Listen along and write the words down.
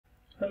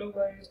Hello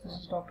guys, this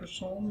is Dr.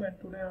 Som and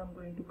today I'm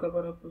going to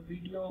cover up a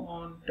video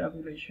on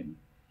tabulation.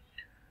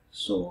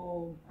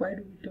 So why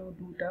do we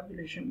do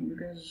tabulation?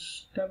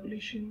 Because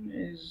tabulation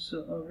is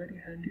a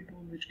very handy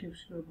tool which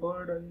gives you a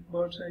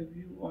bird's eye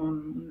view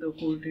on the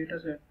whole data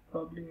set.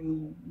 Probably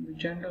in the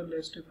gender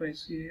list, if I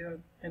see here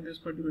in this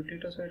particular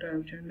data set I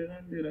have gender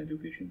and their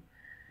education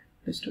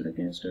listed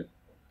against it.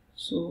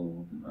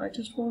 So I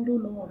just want to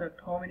know that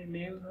how many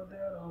males are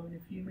there, how many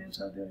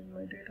females are there in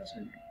my data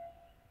set,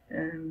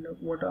 and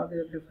what are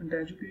their different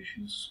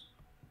educations,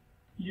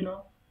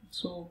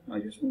 so I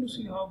just want to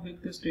see how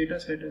big this data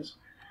set is.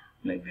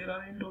 Like there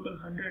are in total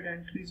 100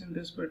 entries in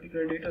this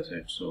particular data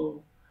set,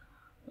 so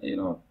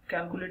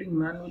calculating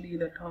manually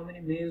that how many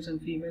males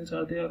and females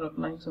are there,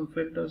 applying some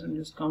filters and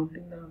just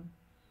counting them,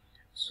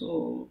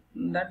 so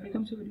that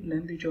becomes a very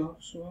lengthy job.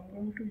 So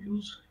I'm going to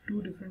use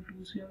two different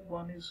tools here.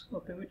 One is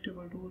a pivot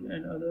table tool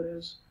and other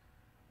is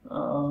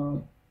a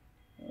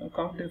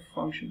countdiff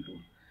function tool.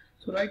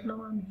 So right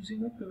now I'm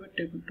using a pivot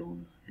table tool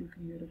to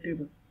create a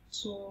table.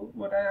 So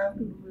what I have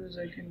to do is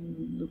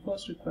the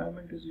first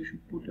requirement is you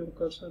should put your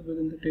cursor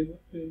within the table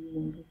where you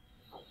want to,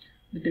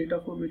 the data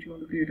for which you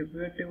want to create a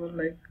pivot table.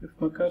 Like if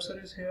my cursor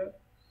is here,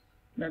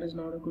 that is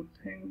not a good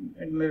thing,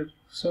 and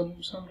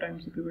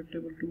sometimes the pivot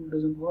table tool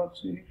doesn't work,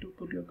 so you need to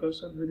put your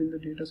cursor within the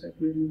data set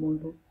where you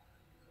want to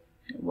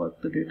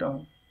work the data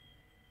on.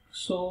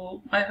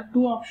 So I have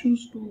two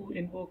options to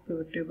invoke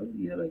pivot table.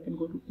 Either I can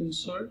go to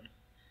insert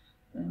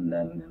and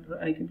then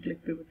I can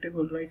click pivot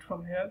table right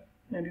from here,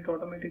 and it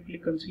automatically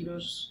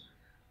considers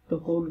the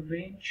whole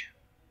range.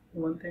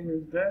 One thing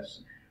is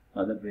this.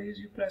 Other way is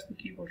you press the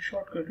keyboard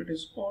shortcut. It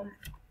is Alt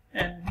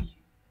and V.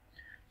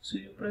 So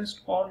you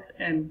press Alt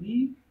and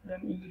V, then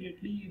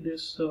immediately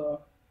this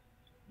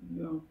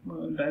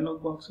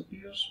dialog box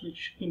appears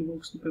which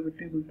invokes the pivot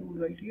table tool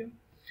right here.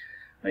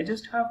 I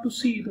just have to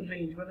see the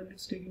range, whether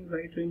it's taking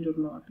right range or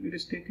not. It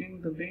is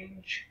taking the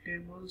range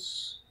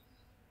tables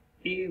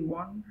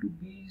A1 to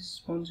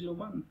B's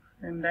 101,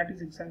 and that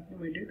is exactly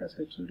my data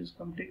set. So it is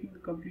taking the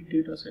complete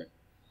data set.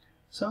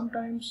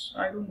 Sometimes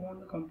I don't want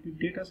the complete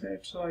data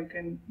set, so I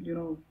can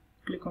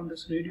click on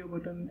this radio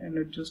button and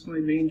adjust my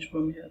range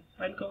from here.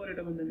 I'll cover it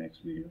up in the next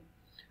video.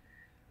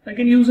 I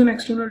can use an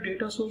external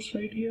data source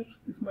right here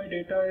if my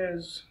data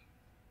is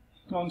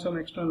on some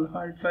external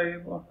hard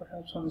drive, or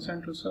perhaps on a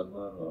central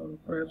server, or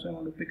perhaps I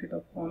want to pick it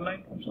up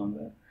online from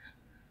somewhere.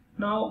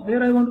 Now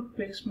where I want to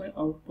place my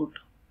output,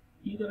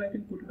 either I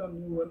can put it on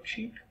new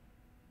worksheet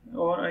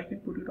or I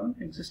can put it on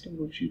existing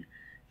worksheet.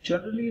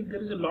 Generally, if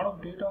there is a lot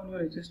of data on your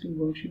existing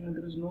worksheet and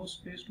there is no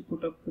space to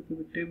put up the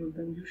pivot table,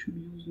 then you should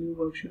use new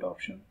worksheet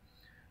option.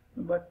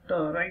 But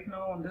right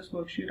now on this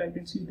worksheet I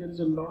can see there is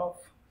a lot of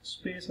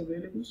space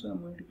available, so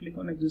I'm going to click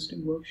on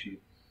existing worksheet.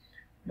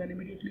 Then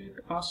immediately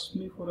it asks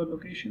me for a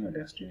location, a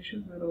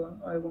destination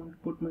where I want to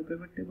put my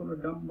pivot table or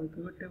dump my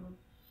pivot table.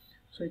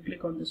 So I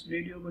click on this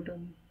radio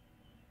button,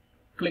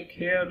 click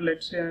here.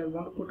 Let's say I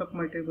want to put up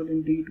my table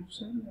in D2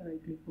 cell, and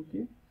I click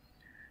OK,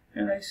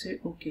 and I say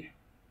OK.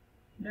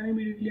 Then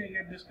immediately I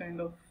get this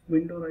kind of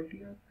window right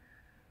here.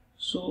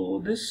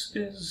 So this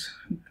is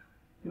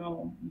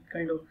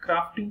kind of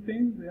crafting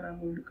pane where I'm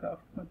going to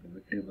craft my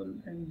pivot table,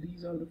 and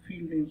these are the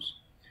field names.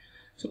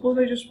 Suppose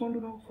I just want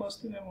to know,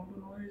 first thing I want to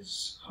know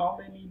is how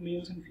many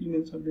males and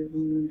females are there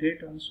in the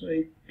data. So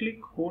I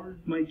hold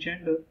my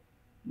gender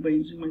by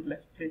using my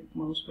left click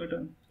mouse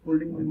button,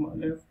 holding my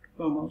left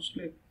mouse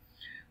click,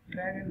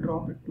 drag and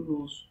drop it to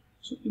rows.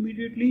 So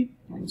immediately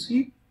you can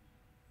see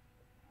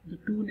the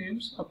two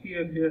names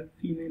appear here,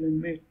 female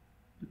and male,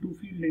 the two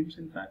field names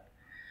in fact.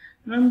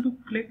 Now I'm going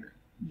to click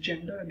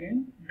gender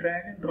again,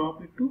 drag and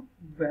drop it to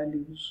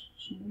values.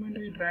 So the moment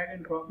I drag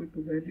and drop it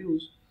to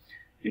values,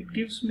 it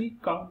gives me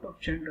count of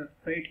gender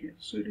right here.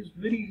 So it is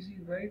very easy,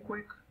 very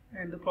quick,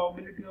 and the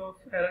probability of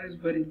error is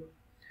very low.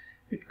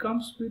 It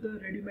comes with a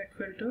ready-made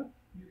filter.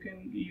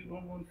 You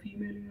don't want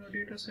female in your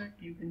data set,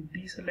 you can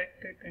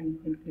deselect it and you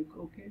can click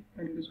OK,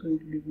 and it is going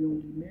to give you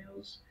only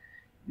males.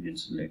 You can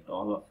select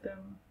all of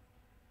them,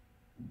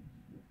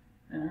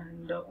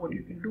 and what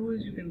you can do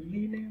is you can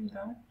rename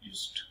that.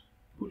 Just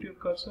put your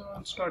cursor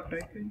on, start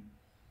typing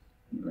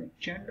like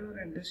gender,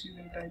 and this you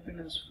can type in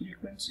as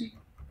frequency.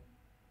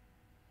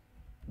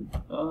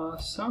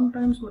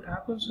 Sometimes what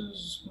happens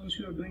is once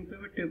you are doing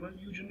pivot table,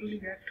 you generally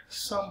get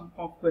sum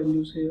of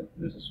values here.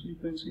 This is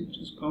frequency, which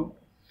is count.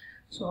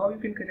 So how you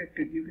can correct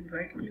it? You can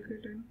right click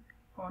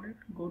on it,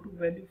 go to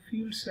value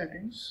field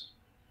settings,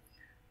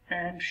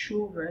 and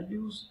show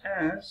values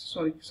as,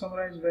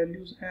 summarize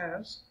values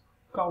as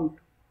count.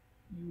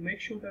 You make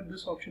sure that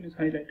this option is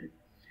highlighted.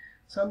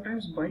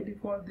 Sometimes by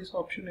default this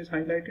option is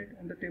highlighted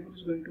and the table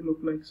is going to look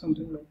like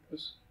something like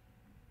this.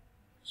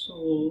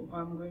 So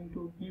I'm going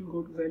to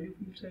go to value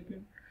field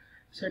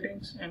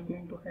settings and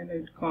going to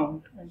highlight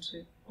count and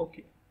say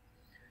OK.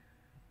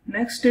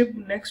 Next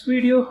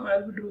video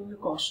I'll be doing the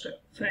cost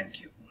step.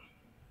 Thank you.